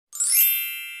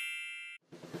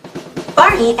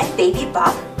Barney and Baby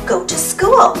Bop go to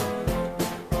school.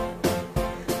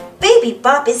 Baby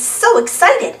Bop is so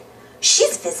excited.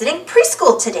 She's visiting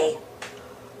preschool today.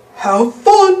 "Have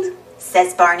fun,"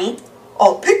 says Barney.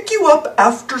 "I'll pick you up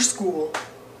after school."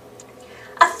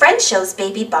 A friend shows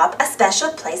Baby Bop a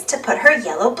special place to put her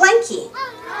yellow blankie.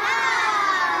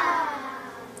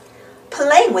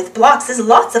 Playing with blocks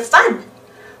is lots of fun.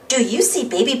 Do you see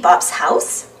Baby Bop's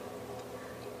house?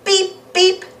 Beep,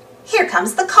 beep, here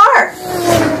comes the car.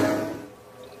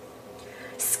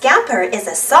 Scamper is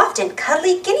a soft and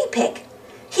cuddly guinea pig.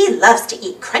 He loves to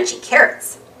eat crunchy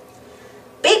carrots.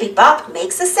 Baby Bop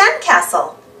makes a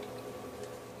sandcastle.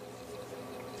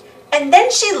 And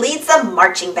then she leads a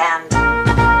marching band.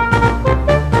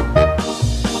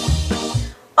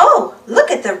 Oh,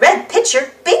 look at the red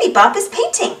picture Baby Bop is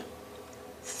painting.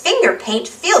 Finger paint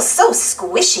feels so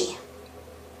squishy.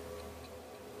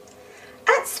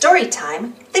 At story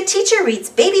time, the teacher reads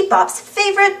Baby Bop's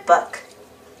favorite book.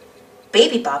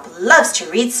 Baby Bop loves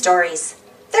to read stories.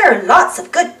 There are lots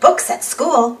of good books at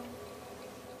school.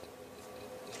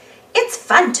 It's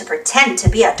fun to pretend to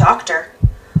be a doctor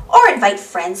or invite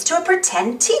friends to a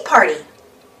pretend tea party.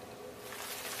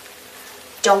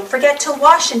 Don't forget to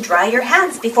wash and dry your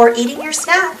hands before eating your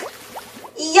snack.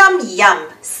 Yum, yum!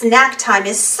 Snack time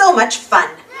is so much fun.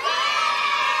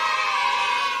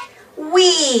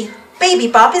 Whee! Baby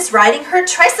Bop is riding her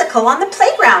tricycle on the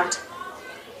playground.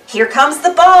 Here comes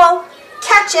the ball.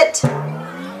 Catch it!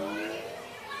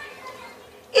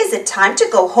 Is it time to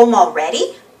go home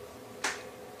already?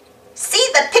 See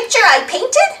the picture I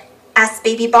painted? Asked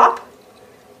Baby Bop.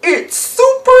 "It's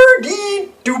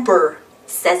super-de-duper,"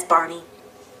 says Barney.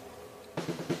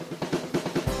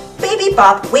 Baby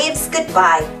Bop waves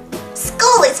goodbye.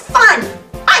 School is fun!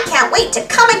 I can't wait to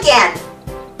come again!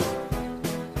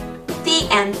 The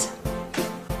end.